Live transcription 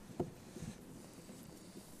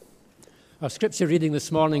Our scripture reading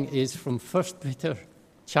this morning is from 1 Peter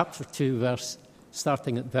chapter 2,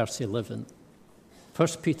 starting at verse 11. 1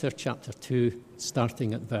 Peter chapter 2,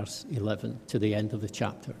 starting at verse 11 to the end of the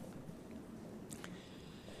chapter.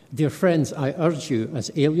 Dear friends, I urge you as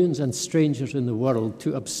aliens and strangers in the world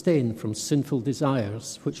to abstain from sinful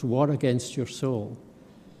desires which war against your soul.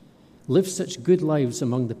 Live such good lives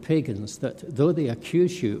among the pagans that, though they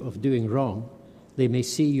accuse you of doing wrong, they may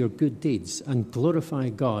see your good deeds and glorify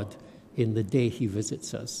God in the day he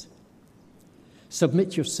visits us.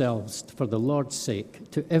 Submit yourselves, for the Lord's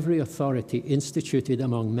sake, to every authority instituted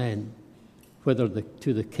among men, whether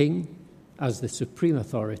to the king as the supreme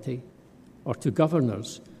authority, or to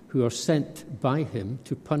governors who are sent by him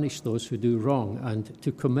to punish those who do wrong and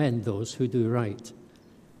to commend those who do right.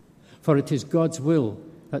 For it is God's will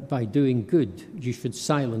that by doing good you should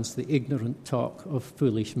silence the ignorant talk of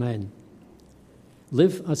foolish men.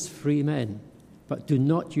 Live as free men, but do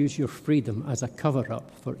not use your freedom as a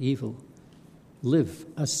cover-up for evil. Live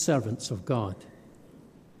as servants of God.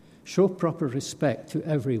 Show proper respect to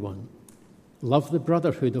everyone. Love the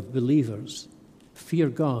brotherhood of believers. Fear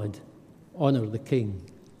God. Honor the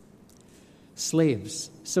king. Slaves,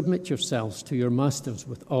 submit yourselves to your masters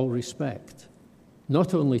with all respect,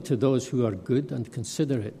 not only to those who are good and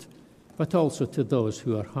considerate, but also to those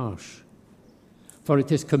who are harsh. For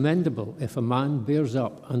it is commendable if a man bears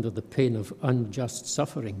up under the pain of unjust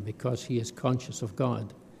suffering because he is conscious of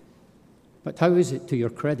God. But how is it to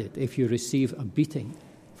your credit if you receive a beating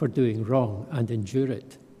for doing wrong and endure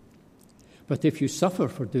it? But if you suffer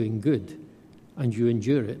for doing good and you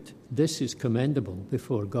endure it, this is commendable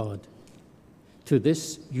before God. To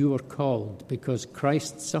this you are called because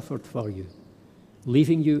Christ suffered for you,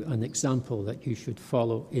 leaving you an example that you should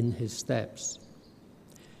follow in his steps.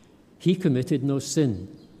 He committed no sin,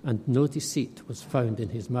 and no deceit was found in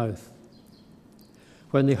his mouth.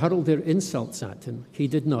 When they hurled their insults at him, he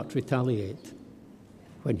did not retaliate.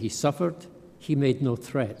 When he suffered, he made no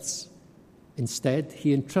threats. Instead,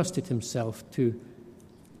 he entrusted himself to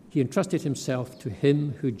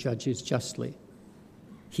him who judges justly.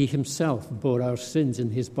 He himself bore our sins in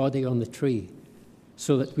his body on the tree,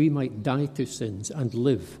 so that we might die to sins and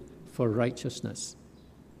live for righteousness.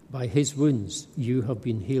 By his wounds you have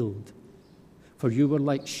been healed. For you were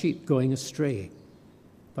like sheep going astray,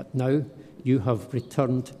 but now you have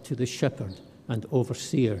returned to the shepherd and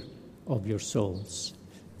overseer of your souls.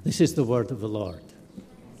 This is the word of the Lord.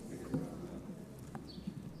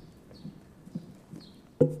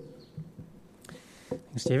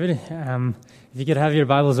 Thanks, David. If you could have your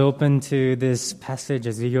Bibles open to this passage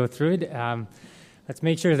as we go through it. Let's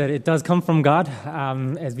make sure that it does come from God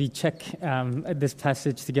as we check this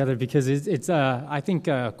passage together, because it's I think,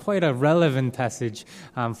 quite a relevant passage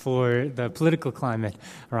for the political climate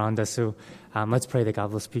around us. So let's pray that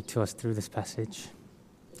God will speak to us through this passage.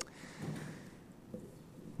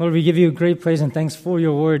 Lord, we give you great praise and thanks for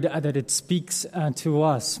your word, that it speaks to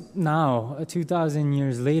us now, 2,000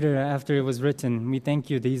 years later after it was written. We thank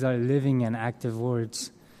you these are living and active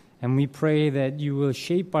words. And we pray that you will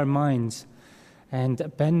shape our minds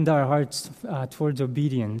and bend our hearts towards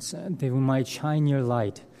obedience, that we might shine your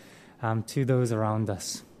light to those around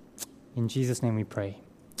us. In Jesus' name we pray.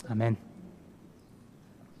 Amen.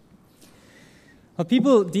 Well,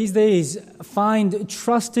 people these days find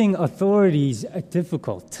trusting authorities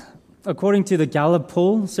difficult. According to the Gallup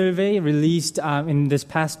poll survey released in this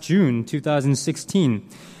past June 2016,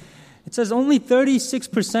 it says only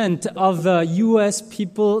 36% of the U.S.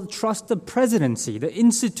 people trust the presidency, the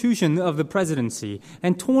institution of the presidency,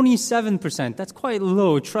 and 27%, that's quite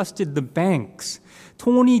low, trusted the banks.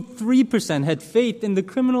 23% had faith in the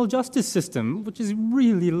criminal justice system, which is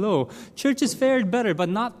really low. Churches fared better, but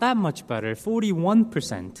not that much better,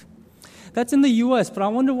 41%. That's in the U.S., but I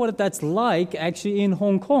wonder what that's like actually in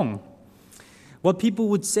Hong Kong. What people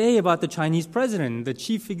would say about the Chinese president, the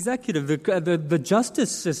chief executive, the justice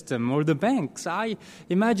system, or the banks. I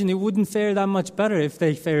imagine it wouldn't fare that much better if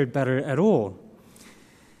they fared better at all.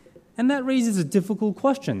 And that raises a difficult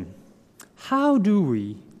question. How do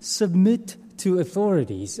we submit to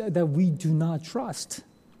authorities that we do not trust?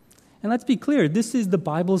 And let's be clear, this is the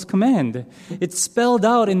Bible's command. It's spelled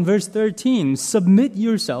out in verse 13. Submit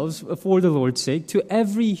yourselves for the Lord's sake to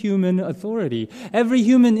every human authority, every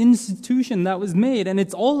human institution that was made. And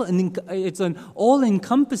it's an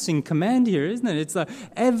all-encompassing command here, isn't it? It's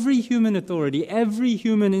every human authority, every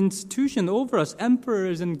human institution over us,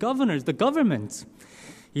 emperors and governors, the governments.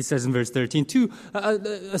 He says in verse 13,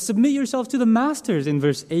 submit yourselves to the masters in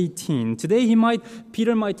verse 18. Today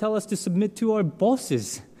Peter might tell us to submit to our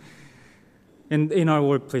bosses. in our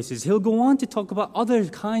workplaces. He'll go on to talk about other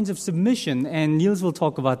kinds of submission, and Niels will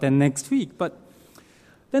talk about that next week. But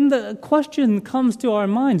then the question comes to our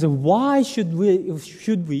minds of why should we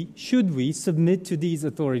submit to these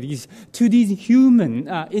authorities, to these human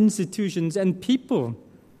institutions and people?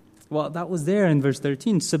 Well, that was there in verse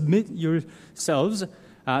 13. Submit yourselves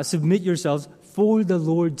for the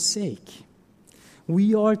Lord's sake.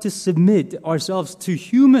 We are to submit ourselves to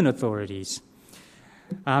human authorities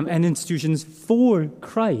and institutions for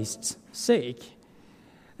Christ's sake.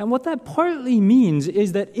 And what that partly means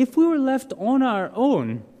is that if we were left on our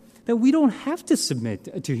own, then we don't have to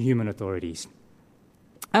submit to human authorities.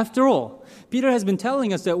 After all, Peter has been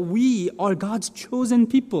telling us that we are God's chosen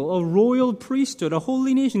people, a royal priesthood, a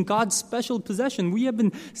holy nation, God's special possession. We have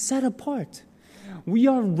been set apart. We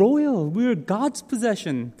are royal. We're God's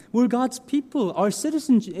possession. We're God's people. Our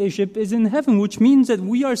citizenship is in heaven, which means that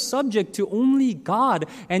we are subject to only God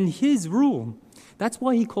and His rule. That's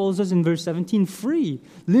why He calls us in verse 17 free.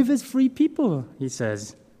 Live as free people, He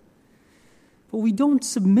says. But we don't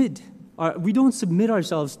submit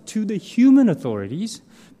ourselves to the human authorities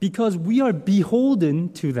because we are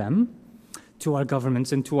beholden to them, to our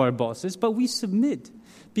governments and to our bosses, but we submit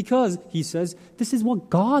because, He says, this is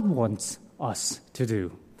what God wants us to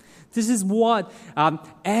do. This is what,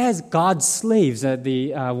 as God's slaves, I'm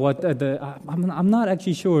not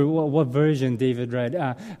actually sure what version David read.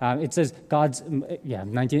 It says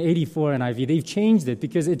 1984 NIV. They've changed it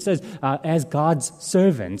because it says as God's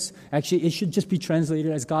servants. Actually, it should just be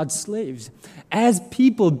translated as God's slaves. As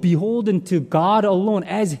people beholden to God alone,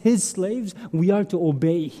 as His slaves, we are to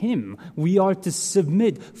obey Him. We are to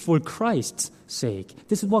submit for Christ's sake.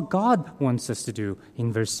 This is what God wants us to do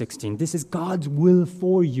in verse 16. This is God's will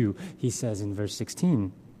for you, He says in verse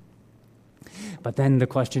 16. But then the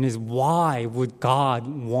question is, why would God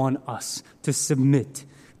want us to submit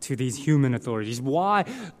to these human authorities? Why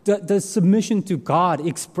does submission to God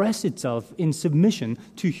express itself in submission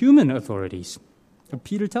to human authorities?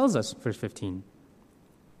 Peter tells us, verse 15,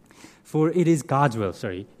 for it is God's will,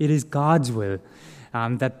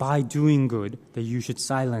 that by doing good, that you should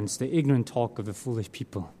silence the ignorant talk of the foolish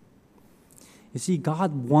people. You see,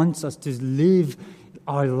 God wants us to live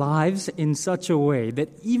our lives in such a way that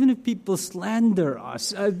even if people slander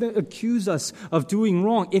us, accuse us of doing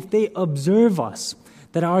wrong, if they observe us,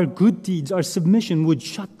 that our good deeds, our submission would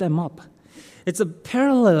shut them up. It's a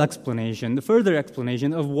parallel explanation, the further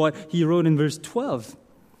explanation of what he wrote in verse 12.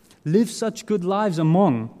 Live such good lives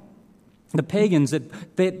among the pagans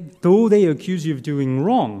that though they accuse you of doing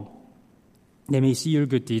wrong, they may see your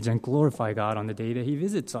good deeds and glorify God on the day that He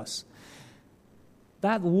visits us.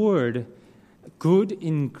 That word, good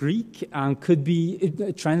in Greek, could be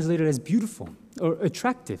translated as beautiful or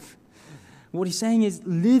attractive. What he's saying is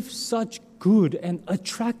live such good and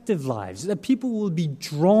attractive lives that people will be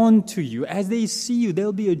drawn to you. As they see you,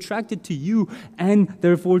 they'll be attracted to you and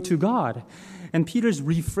therefore to God. And Peter's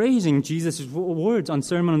rephrasing Jesus' words on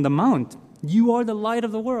Sermon on the Mount. You are the light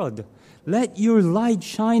of the world. Let your light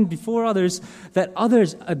shine before others, that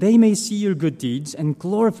others, they may see your good deeds and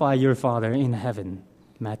glorify your Father in heaven.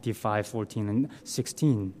 Matthew 5:14 and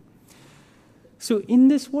 16. So in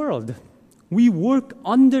this world, we work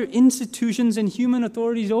under institutions and human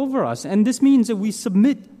authorities over us. And this means that we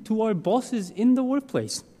submit to our bosses in the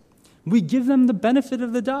workplace. We give them the benefit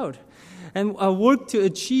of the doubt and work to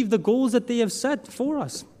achieve the goals that they have set for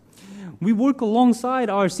us. We work alongside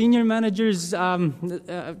our senior managers'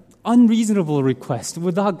 unreasonable requests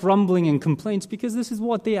without grumbling and complaints because this is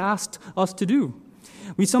what they asked us to do.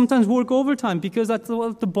 We sometimes work overtime because that's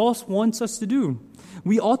what the boss wants us to do.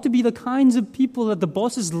 We ought to be the kinds of people that the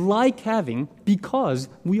bosses like having because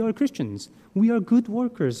we are Christians. We are good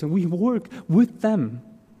workers and we work with them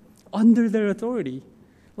under their authority.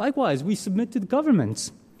 Likewise, we submit to the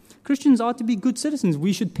governments. Christians ought to be good citizens.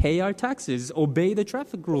 We should pay our taxes, obey the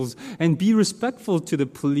traffic rules, and be respectful to the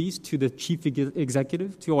police, to the chief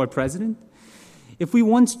executive, to our president. If we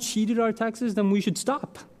once cheated our taxes, then we should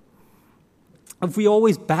stop. If we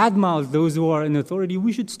always badmouth those who are in authority,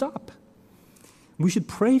 we should stop. We should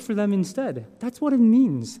pray for them instead. That's what it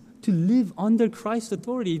means to live under Christ's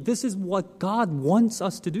authority. This is what God wants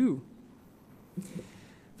us to do.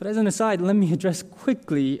 But as an aside, let me address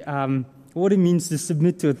quickly what it means to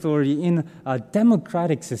submit to authority in a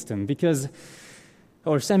democratic system,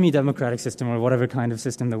 or semi-democratic system, or whatever kind of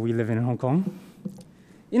system that we live in Hong Kong.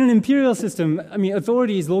 In an imperial system,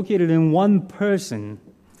 authority is located in one person.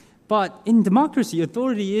 But in democracy,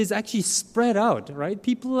 authority is actually spread out, right?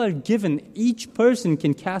 People are given, each person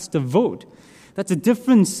can cast a vote. That's a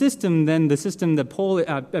different system than the system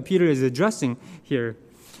that Peter is addressing here.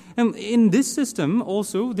 And in this system,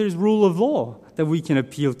 also, there's rule of law that we can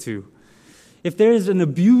appeal to. If there is an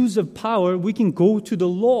abuse of power, we can go to the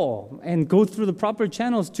law and go through the proper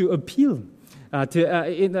channels to appeal about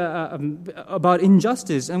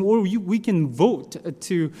injustice, and or we can vote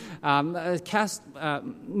to cast.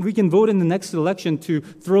 We can vote in the next election to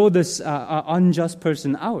throw this unjust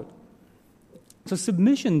person out. So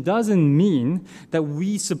submission doesn't mean that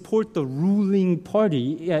we support the ruling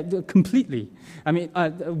party completely. I mean,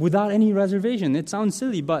 without any reservation. It sounds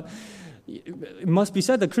silly, but it must be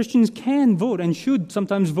said that Christians can vote and should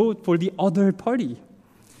sometimes vote for the other party,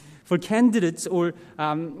 for candidates or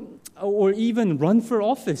even run for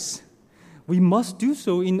office. We must do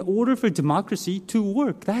so in order for democracy to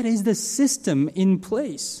work. That is the system in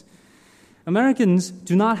place. Americans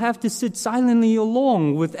do not have to sit silently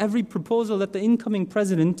along with every proposal that the incoming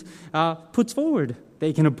president puts forward.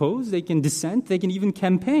 They can oppose, they can dissent, they can even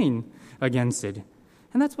campaign against it.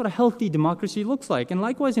 And that's what a healthy democracy looks like. And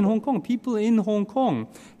likewise in Hong Kong, people in Hong Kong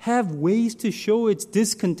have ways to show its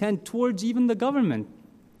discontent towards even the government.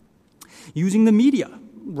 Using the media,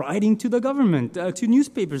 writing to the government, to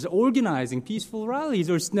newspapers, organizing peaceful rallies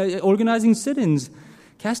or organizing sit-ins,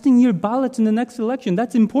 casting your ballots in the next election.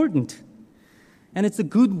 That's important. And it's a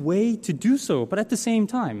good way to do so. But at the same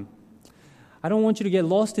time, I don't want you to get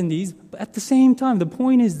lost in these, but at the same time, the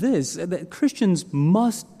point is this, that Christians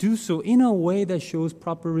must do so in a way that shows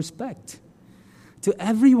proper respect to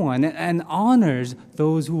everyone and honors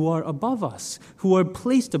those who are above us, who are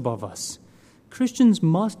placed above us. Christians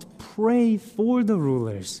must pray for the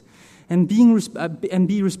rulers and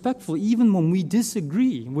be respectful even when we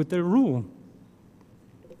disagree with their rule.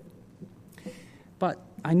 But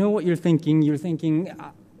I know what you're thinking. You're thinking,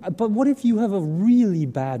 but what if you have a really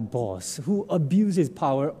bad boss who abuses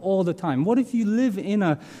power all the time? What if you live in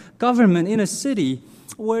a government, in a city,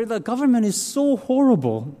 where the government is so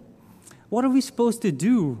horrible? What are we supposed to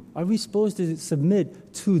do? Are we supposed to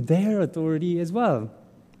submit to their authority as well?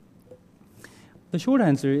 The short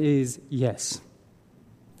answer is yes.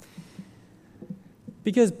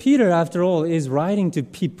 Because Peter, after all, is writing to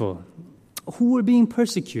people who were being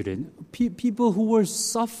persecuted, people who were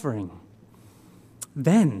suffering.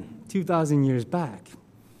 Then, 2,000 years back,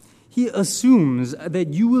 he assumes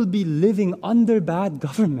that you will be living under bad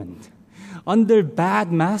government, under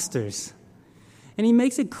bad masters. And he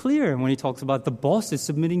makes it clear when he talks about the bosses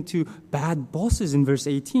submitting to bad bosses in verse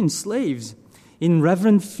 18, slaves. In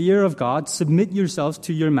reverent fear of God, submit yourselves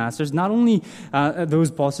to your masters, not only those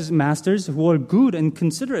bosses, masters who are good and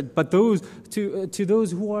considerate, but those to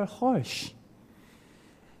those who are harsh.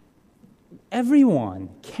 Everyone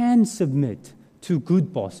can submit to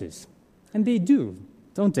good bosses, and they do,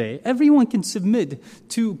 don't they? Everyone can submit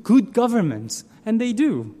to good governments, and they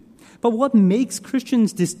do. But what makes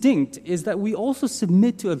Christians distinct is that we also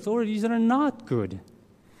submit to authorities that are not good.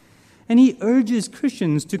 And he urges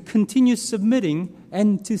Christians to continue submitting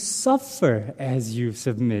and to suffer as you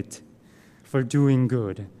submit for doing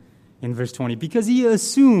good in verse 20, because he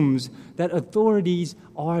assumes that authorities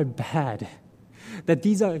are bad, that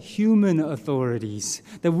these are human authorities,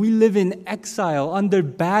 that we live in exile under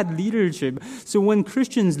bad leadership. So when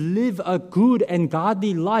Christians live a good and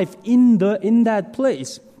godly life in that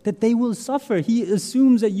place, that they will suffer. He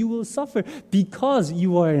assumes that you will suffer because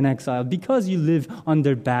you are in exile, because you live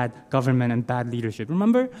under bad government and bad leadership.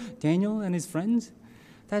 Remember Daniel and his friends?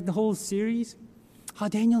 That whole series? How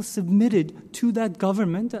Daniel submitted to that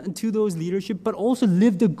government and to those leadership, but also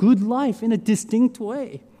lived a good life in a distinct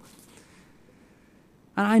way.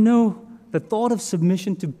 And I know the thought of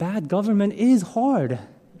submission to bad government is hard.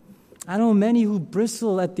 I know many who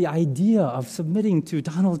bristle at the idea of submitting to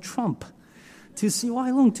Donald Trump, to CY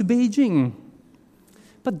Leung, to Beijing.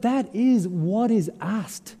 But that is what is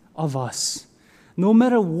asked of us. No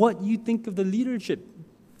matter what you think of the leadership,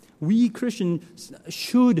 we Christians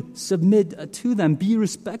should submit to them, be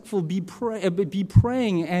respectful, be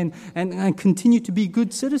praying, and continue to be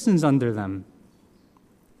good citizens under them.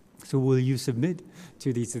 So will you submit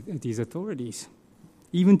to these authorities,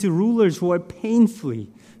 even to rulers who are painfully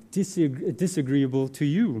disagreeable to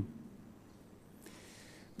you?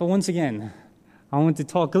 But once again, I want to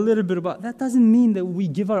talk a little bit about that. Doesn't mean that we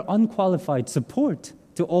give our unqualified support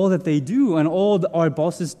to all that they do and all our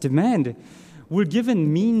bosses demand. We're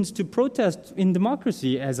given means to protest in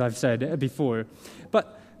democracy, as I've said before.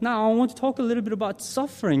 But now I want to talk a little bit about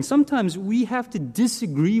suffering. Sometimes we have to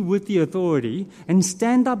disagree with the authority and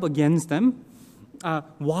stand up against them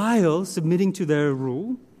while submitting to their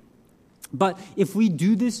rule. But if we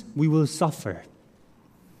do this, we will suffer.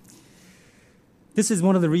 This is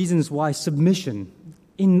one of the reasons why submission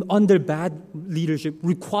under bad leadership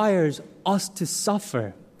requires us to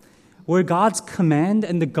suffer. where God's command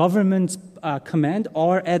and the government's command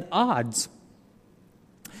are at odds,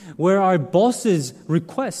 where our boss's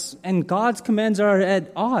requests and God's commands are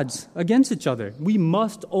at odds against each other. We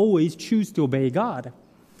must always choose to obey God.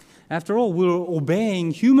 After all, we're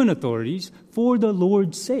obeying human authorities for the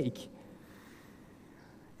Lord's sake.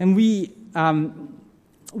 And we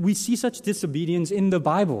see such disobedience in the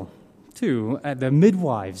Bible, too. The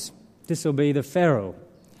midwives disobey the Pharaoh.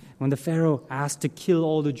 When the Pharaoh asked to kill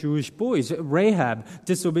all the Jewish boys, Rahab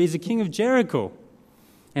disobeys the king of Jericho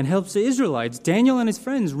and helps the Israelites. Daniel and his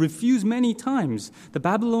friends refuse many times. The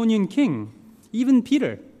Babylonian king, even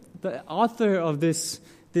Peter, the author of this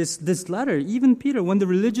letter, even Peter, when the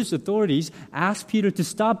religious authorities asked Peter to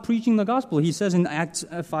stop preaching the gospel, he says in Acts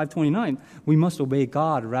 5:29, we must obey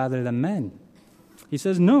God rather than men. He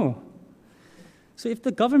says no. So if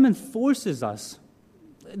the government forces us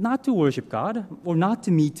not to worship God or not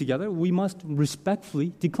to meet together, we must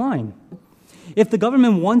respectfully decline. If the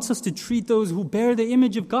government wants us to treat those who bear the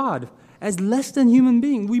image of God as less than human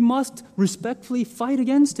beings, we must respectfully fight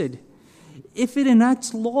against it. If it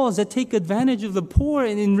enacts laws that take advantage of the poor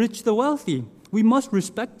and enrich the wealthy, we must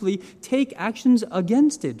respectfully take actions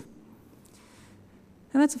against it.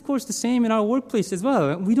 And that's, of course, the same in our workplace as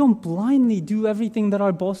well. We don't blindly do everything that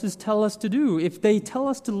our bosses tell us to do. If they tell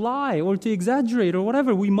us to lie or to exaggerate or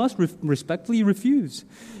whatever, we must respectfully refuse.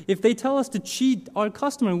 If they tell us to cheat our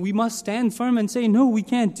customer, we must stand firm and say, no, we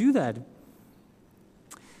can't do that.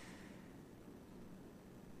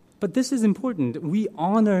 But this is important. We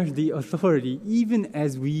honor the authority even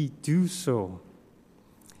as we do so,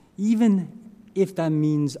 even if that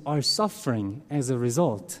means our suffering as a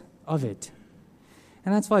result of it.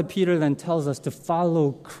 And that's why Peter then tells us to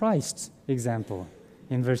follow Christ's example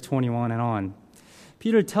in verse 21 and on.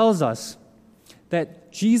 Peter tells us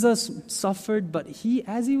that Jesus suffered, but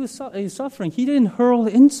as he was suffering, he didn't hurl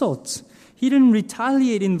insults. He didn't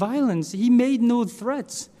retaliate in violence. He made no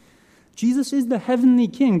threats. Jesus is the heavenly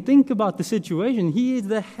king. Think about the situation. He is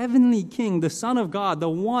the heavenly king, the Son of God, the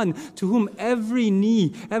one to whom every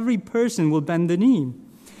person will bend the knee.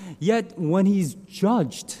 Yet when he's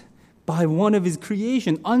judged by one of his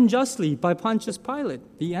creation unjustly by Pontius Pilate,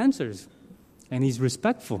 he answers, and he's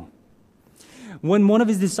respectful. When one of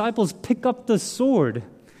his disciples pick up the sword,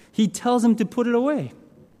 he tells him to put it away.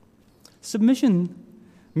 Submission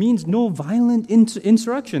means no violent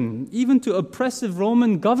insurrection, even to oppressive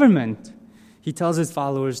Roman government. He tells his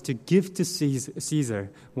followers to give to Caesar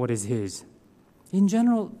what is his. In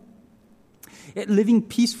general, living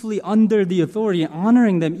peacefully under the authority and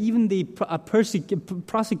honoring them, even they persecute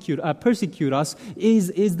us,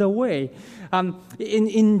 is the way.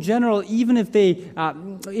 In general, even if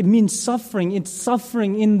it means suffering, it's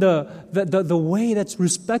suffering in the way that's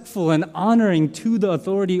respectful and honoring to the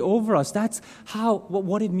authority over us. That's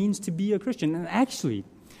what it means to be a Christian. And actually,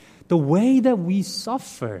 the way that we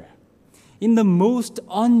suffer in the most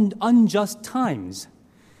unjust times,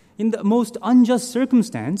 in the most unjust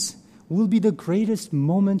circumstance, will be the greatest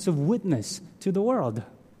moments of witness to the world.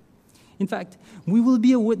 In fact, we will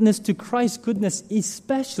be a witness to Christ's goodness,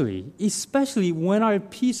 especially when our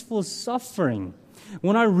peaceful suffering,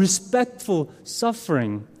 when our respectful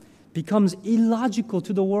suffering becomes illogical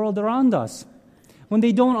to the world around us. When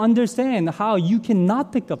they don't understand how you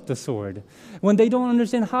cannot pick up the sword, when they don't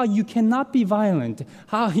understand how you cannot be violent,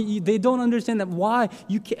 they don't understand that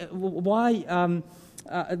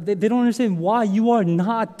they don't understand why you are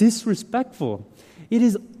not disrespectful. It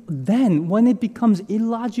is then, when it becomes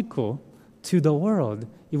illogical to the world,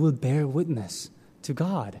 it will bear witness to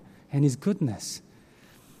God and His goodness.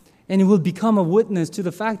 And it will become a witness to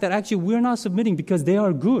the fact that actually we're not submitting because they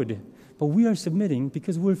are good, but we are submitting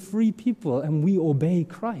because we're free people and we obey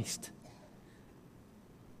Christ.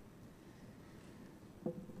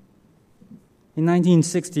 In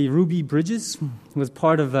 1960, Ruby Bridges was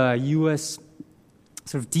part of a U.S.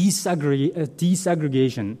 sort of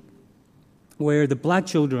desegregation, where the black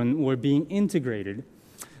children were being integrated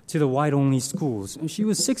to the white-only schools. And she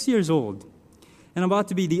was 6 years old and about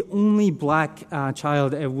to be the only black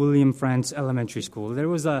child at William Frantz Elementary School. There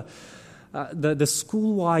was the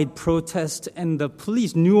school-wide protest, and the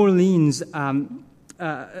police, New Orleans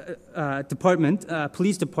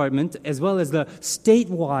police department, as well as the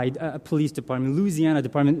statewide police department, Louisiana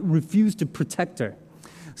department, refused to protect her.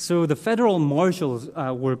 So the federal marshals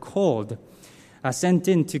were called, sent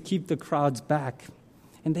in to keep the crowds back.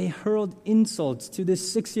 And they hurled insults to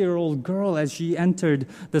this 6-year-old girl as she entered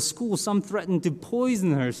the school. Some threatened to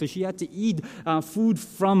poison her, so she had to eat food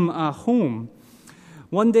from home.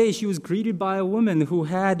 One day she was greeted by a woman who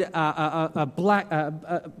had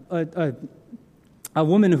a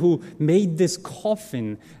woman who made this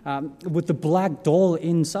coffin with the black doll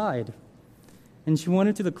inside. And she went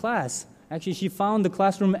into the class. Actually, she found the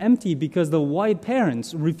classroom empty because the white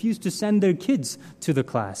parents refused to send their kids to the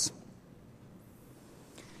class.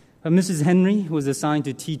 Mrs. Henry was assigned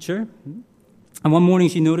to teach her. And one morning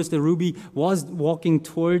she noticed that Ruby was walking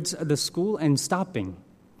towards the school and stopping.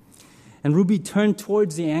 And Ruby turned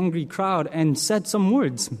towards the angry crowd and said some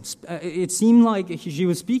words. It seemed like she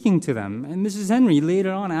was speaking to them. And Mrs. Henry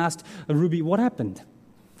later on asked Ruby what happened,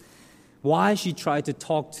 why she tried to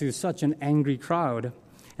talk to such an angry crowd.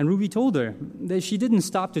 And Ruby told her that she didn't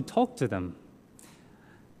stop to talk to them.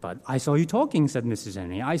 But I saw you talking, said Mrs.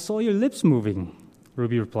 Henry. I saw your lips moving.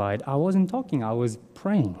 Ruby replied, I wasn't talking, I was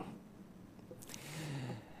praying.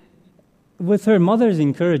 With her mother's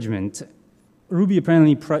encouragement, Ruby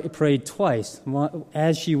apparently prayed twice,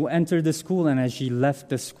 as she entered the school and as she left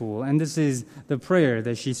the school. And this is the prayer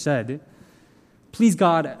that she said, please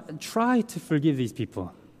God, try to forgive these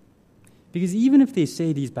people. Because even if they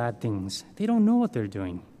say these bad things, they don't know what they're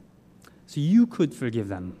doing. So you could forgive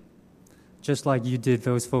them, just like you did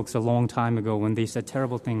those folks a long time ago when they said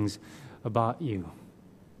terrible things about you.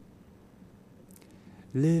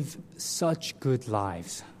 Live such good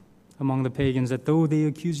lives among the pagans that though they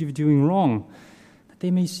accuse you of doing wrong, that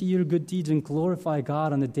they may see your good deeds and glorify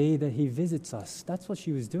God on the day that He visits us. That's what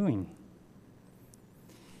she was doing.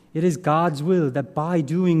 It is God's will that by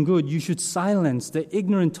doing good, you should silence the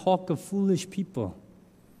ignorant talk of foolish people.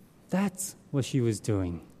 That's what she was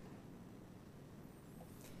doing.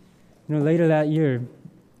 Later that year,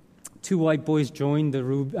 2 white boys joined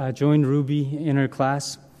Ruby in her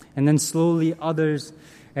class, and then slowly others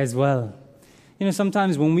as well.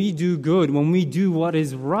 Sometimes when we do good, when we do what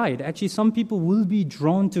is right, actually some people will be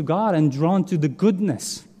drawn to God and drawn to the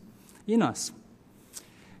goodness in us.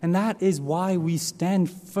 And that is why we stand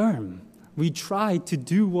firm. We try to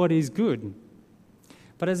do what is good.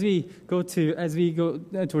 But as we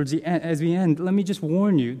end, let me just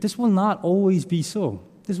warn you, this will not always be so.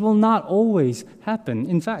 This will not always happen.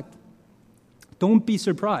 In fact, don't be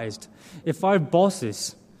surprised if our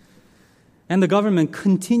bosses and the government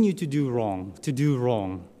continue to do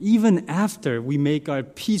wrong, even after we make our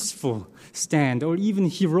peaceful stand or even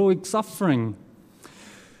heroic suffering.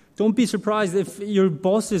 Don't be surprised if your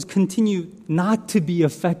bosses continue not to be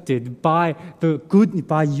affected by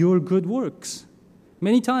your good works.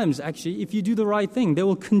 Many times, actually, if you do the right thing, they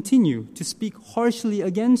will continue to speak harshly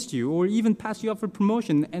against you or even pass you up for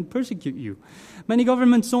promotion and persecute you. Many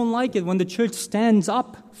governments don't like it when the church stands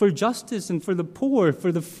up for justice and for the poor,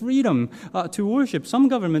 for the freedom to worship. Some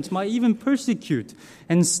governments might even persecute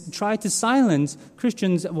and try to silence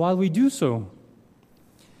Christians while we do so.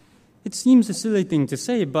 It seems a silly thing to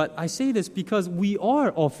say, but I say this because we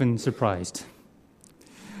are often surprised.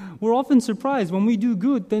 We're often surprised when we do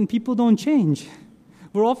good, then people don't change.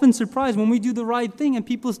 We're often surprised when we do the right thing and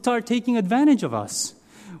people start taking advantage of us.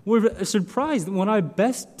 We're surprised when our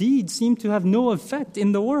best deeds seem to have no effect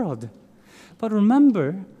in the world. But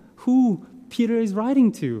remember who Peter is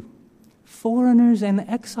writing to: foreigners and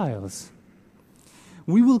exiles.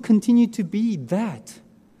 We will continue to be that.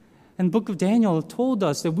 And the book of Daniel told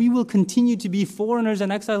us that we will continue to be foreigners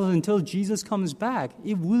and exiles until Jesus comes back.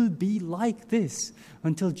 It will be like this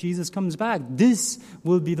until Jesus comes back. This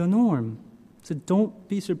will be the norm. So don't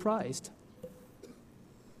be surprised.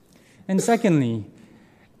 And secondly,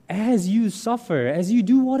 as you suffer, as you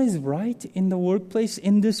do what is right in the workplace,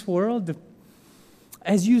 in this world,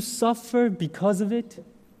 as you suffer because of it,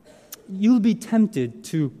 you'll be tempted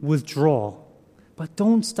to withdraw. But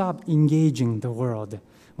don't stop engaging the world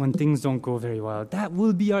when things don't go very well. That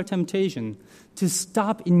will be our temptation, to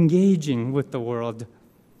stop engaging with the world,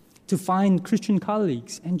 to find Christian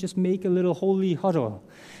colleagues and just make a little holy huddle,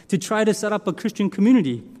 to try to set up a Christian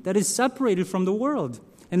community that is separated from the world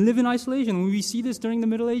and live in isolation. We see this during the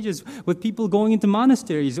Middle Ages with people going into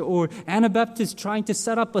monasteries or Anabaptists trying to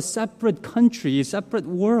set up a separate country, a separate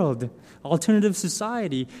world, alternative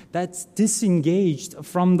society that's disengaged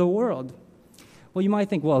from the world. Well, you might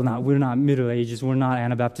think, well, no, we're not Middle Ages, we're not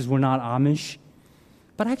Anabaptists, we're not Amish.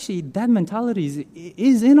 But actually, that mentality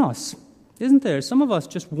is in us, isn't there? Some of us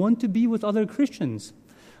just want to be with other Christians.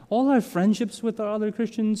 All our friendships with our other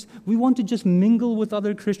Christians, we want to just mingle with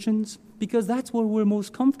other Christians because that's where we're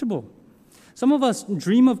most comfortable. Some of us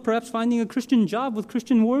dream of perhaps finding a Christian job with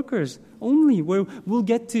Christian workers only, where we'll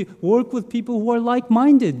get to work with people who are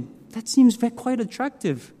like-minded. That seems quite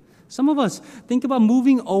attractive. Some of us think about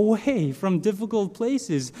moving away from difficult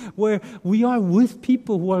places where we are with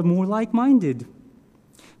people who are more like-minded.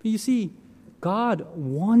 But you see, God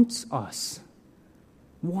wants us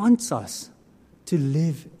to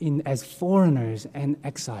live in as foreigners and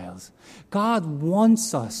exiles. God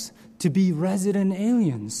wants us to be resident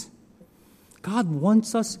aliens. God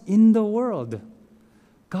wants us in the world.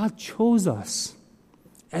 God chose us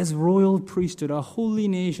as royal priesthood, a holy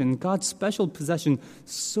nation, God's special possession,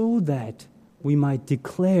 so that we might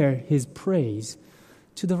declare his praise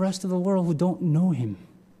to the rest of the world who don't know him.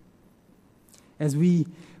 As we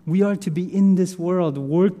are to be in this world,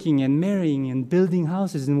 working and marrying and building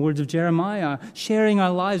houses, in the words of Jeremiah, sharing our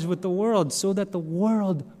lives with the world so that the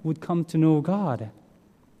world would come to know God.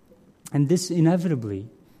 And this inevitably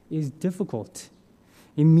is difficult.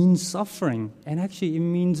 It means suffering, and actually it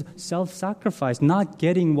means self-sacrifice, not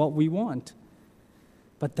getting what we want.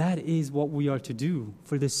 But that is what we are to do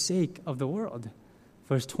for the sake of the world.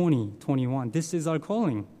 Verse 20, 21, this is our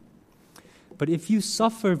calling. But if you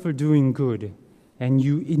suffer for doing good and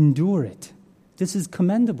you endure it, this is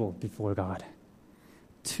commendable before God.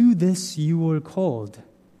 To this you were called,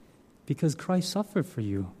 because Christ suffered for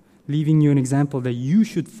you, leaving you an example that you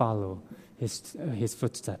should follow his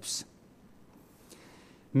footsteps.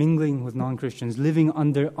 Mingling with non-Christians, living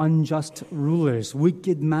under unjust rulers,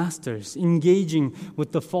 wicked masters, engaging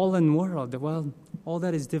with the fallen world. Well, all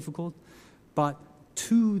that is difficult, but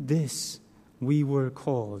to this we were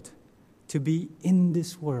called, to be in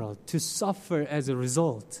this world, to suffer as a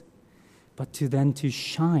result, but to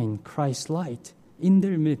shine Christ's light in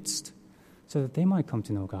their midst so that they might come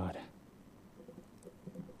to know God.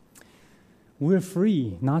 We're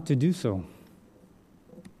free not to do so.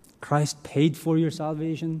 Christ paid for your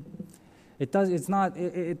salvation. We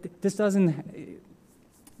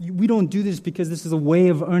don't do this because this is a way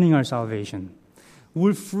of earning our salvation.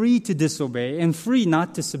 We're free to disobey and free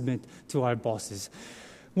not to submit to our bosses.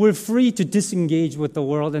 We're free to disengage with the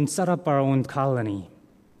world and set up our own colony.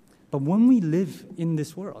 But when we live in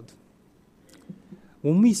this world,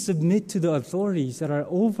 when we submit to the authorities that are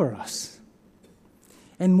over us,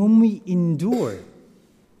 and when we endure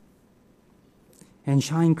and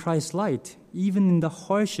shine Christ's light, even in the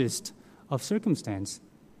harshest of circumstance,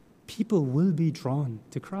 people will be drawn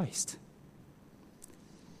to Christ.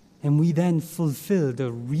 And we then fulfill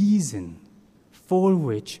the reason for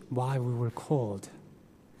why we were called,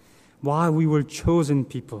 why we were chosen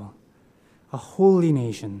people, a holy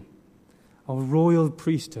nation, a royal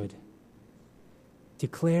priesthood,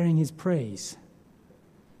 declaring his praise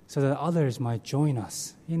so that others might join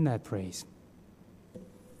us in that praise.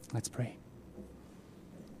 Let's pray.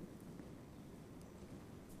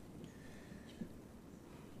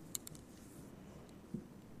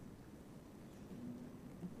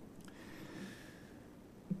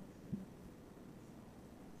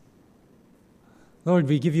 Lord,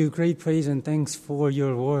 we give you great praise and thanks for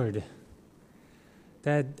your word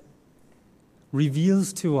that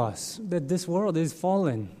reveals to us that this world is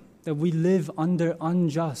fallen, that we live under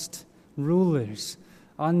unjust rulers,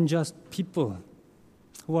 unjust people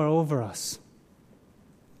who are over us.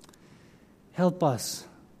 Help us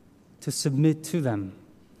to submit to them.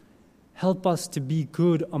 Help us to be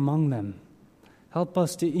good among them. Help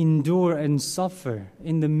us to endure and suffer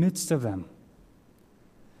in the midst of them,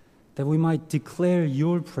 that we might declare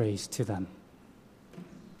your praise to them,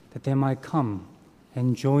 that they might come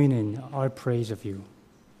and join in our praise of you.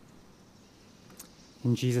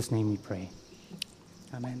 In Jesus' name we pray.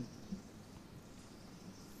 Amen.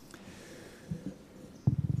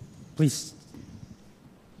 Please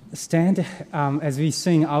stand as we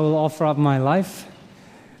sing, I Will Offer Up My Life.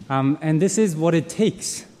 And this is what it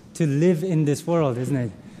takes to live in this world, isn't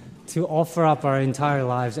it? To offer up our entire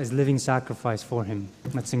lives as living sacrifice for him.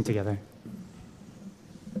 Let's sing together.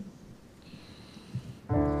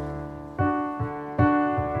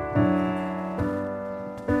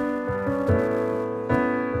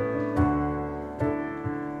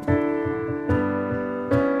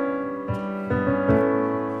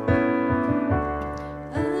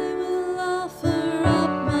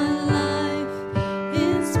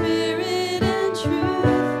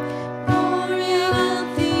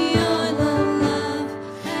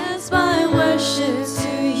 Worship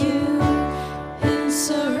to you.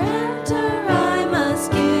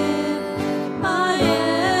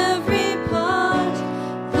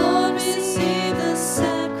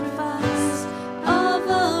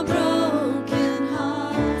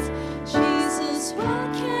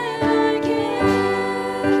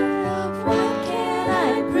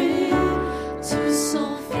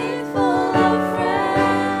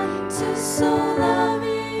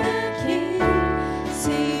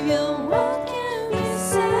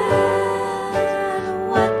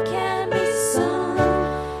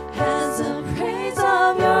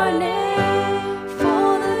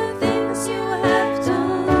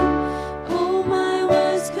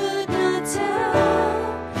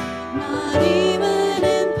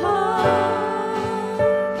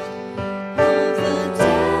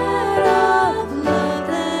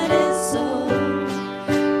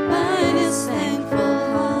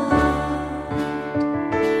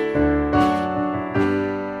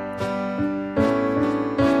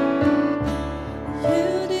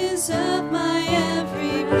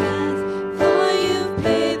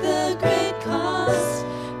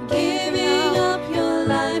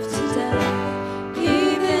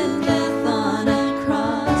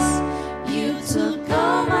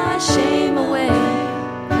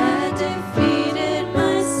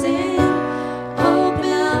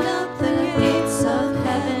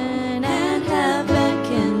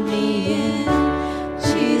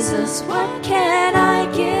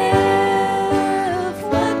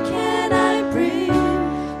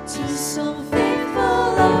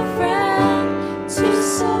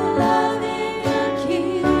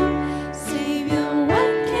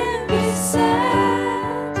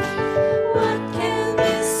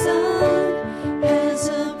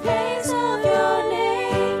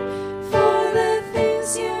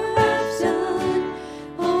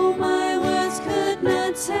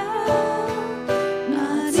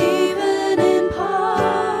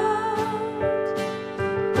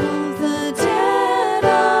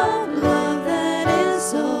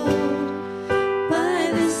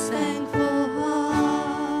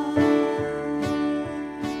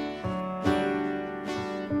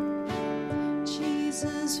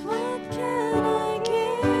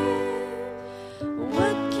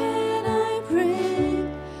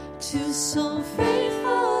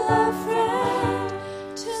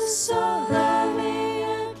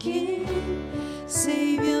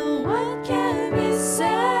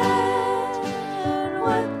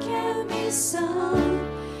 sung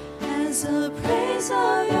as a praise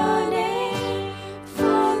of your name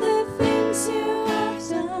for the things you have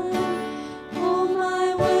done. Oh,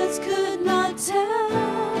 my words could not tell,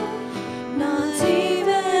 not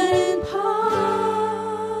even in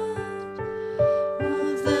part,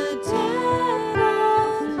 of the debt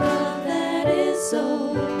of love that is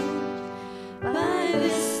owed by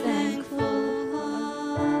this thankful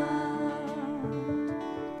heart.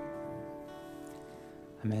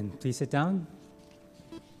 Amen. Please sit down.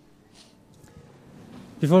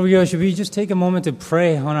 Before we go, should we just take a moment to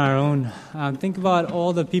pray on our own? Think about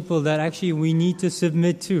all the people that actually we need to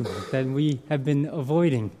submit to, that we have been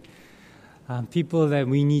avoiding, people that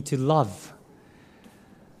we need to love.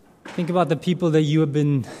 Think about the people that you have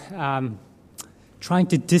been trying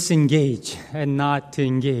to disengage and not to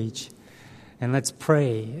engage. And let's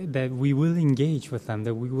pray that we will engage with them,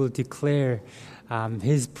 that we will declare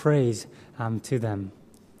His praise to them.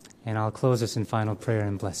 And I'll close this in final prayer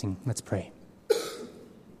and blessing. Let's pray.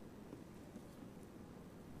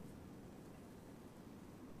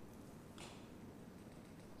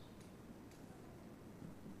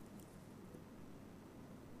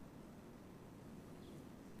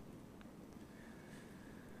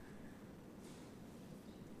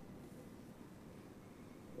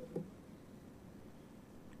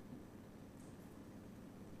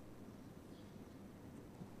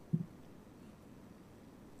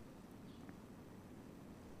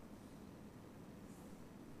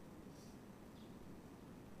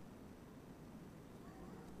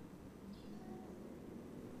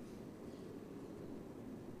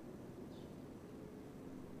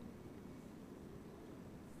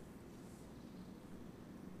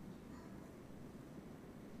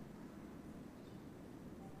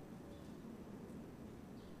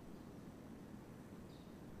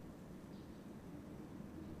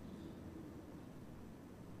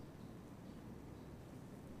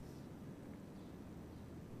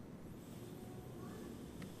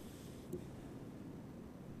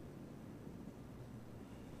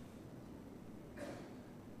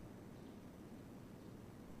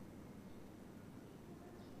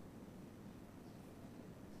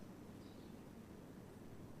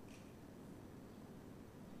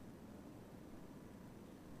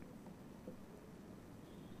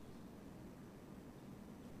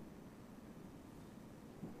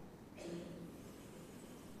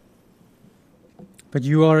 But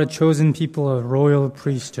you are a chosen people, a royal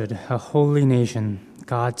priesthood, a holy nation,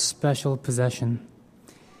 God's special possession,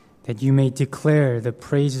 that you may declare the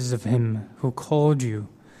praises of Him who called you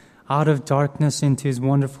out of darkness into His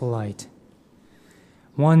wonderful light.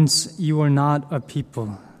 Once you were not a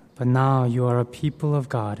people, but now you are a people of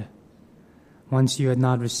God. Once you had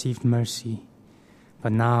not received mercy,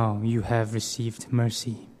 but now you have received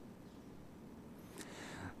mercy.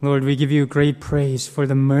 Lord, we give you great praise for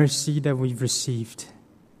the mercy that we've received.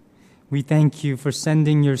 We thank you for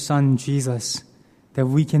sending your Son, Jesus, that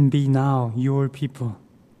we can be now your people.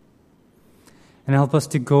 And help us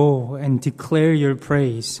to go and declare your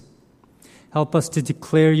praise. Help us to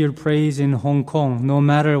declare your praise in Hong Kong, no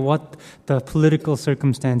matter what the political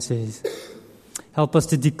circumstances. Help us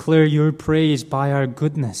to declare your praise by our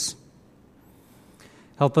goodness.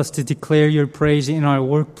 Help us to declare your praise in our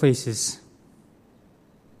workplaces.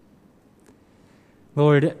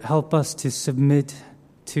 Lord, help us to submit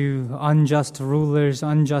to unjust rulers,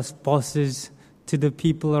 unjust bosses, to the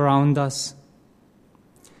people around us.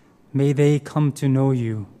 May they come to know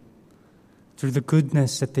you through the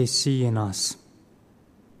goodness that they see in us.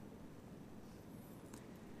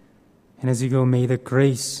 And as we go, may the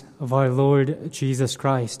grace of our Lord Jesus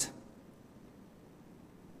Christ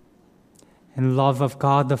and love of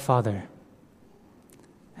God the Father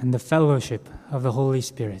and the fellowship of the Holy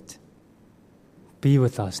Spirit be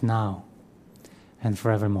with us now and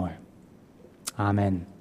forevermore. Amen.